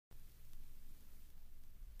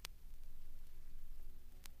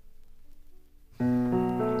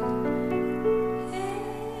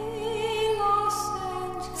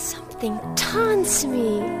something taunts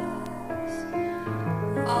me.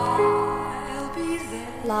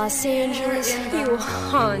 Los Angeles, you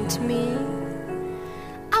haunt me.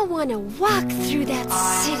 I want to walk through that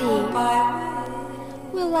city.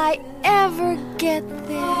 Will I ever get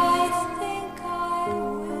there?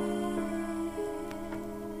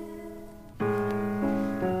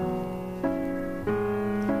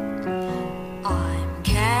 I'm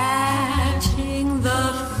catching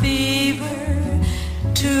the fever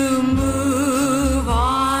to move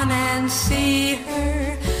on and see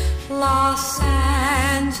her, Los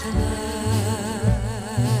Angeles,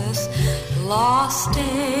 lost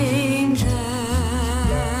angels,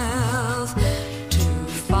 to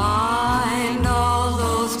find all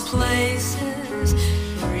those places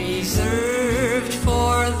reserved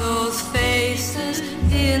for those faces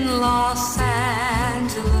in Los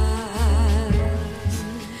Angeles,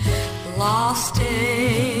 lost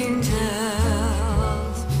angels.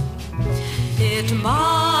 It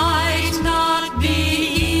might not be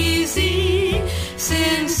easy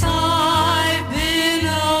since I've been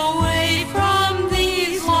away from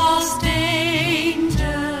these lost angels,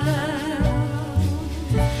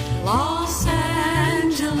 Los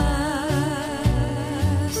Angeles,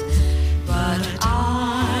 but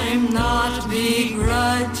I'm not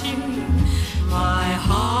begrudging my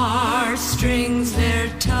heartstrings,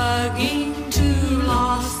 they're tugging to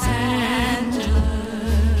Los Angeles,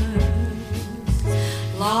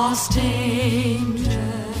 lost angels.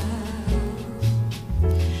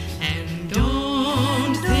 And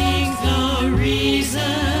don't think the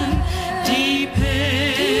reason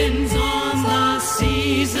depends on the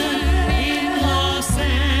season in Los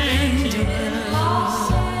Angeles,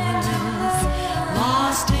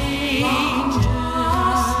 lost angels.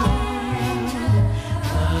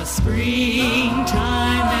 The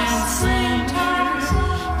springtime and summer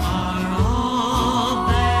are all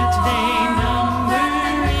that they number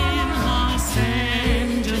in Los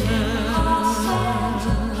Angeles,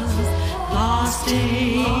 lost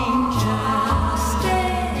angels.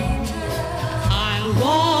 I'll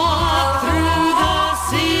walk through the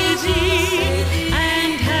city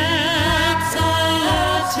and have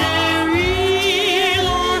solitary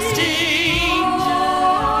lost angels,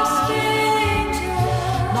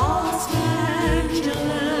 Los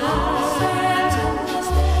Angeles,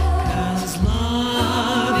 'cause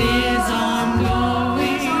love is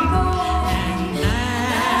ongoing, and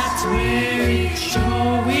that's where it's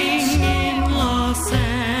showing in Los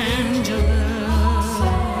Angeles,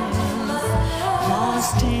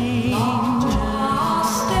 lost angels.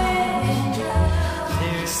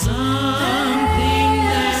 There's something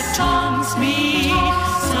that taunts me,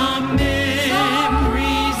 some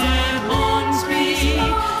memories that haunts me,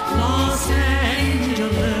 Los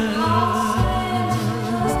Angeles,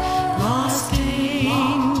 lost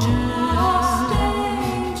angels.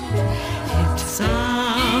 It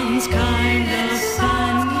sounds kind of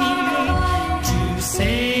funny to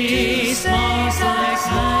say smells like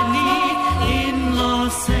honey in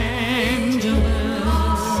Los Angeles,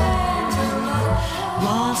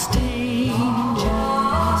 lost angels.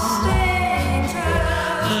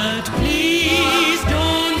 But please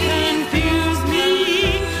don't confuse me,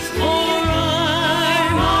 or I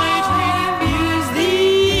might refuse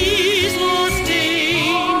these lost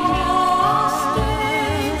angels,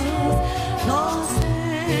 Los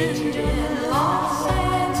Angeles.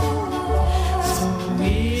 So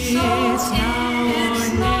it's now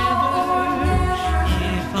or never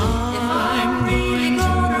if I'm going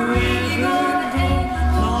to ever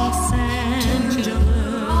Los Angeles,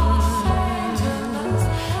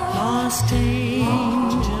 lost angels.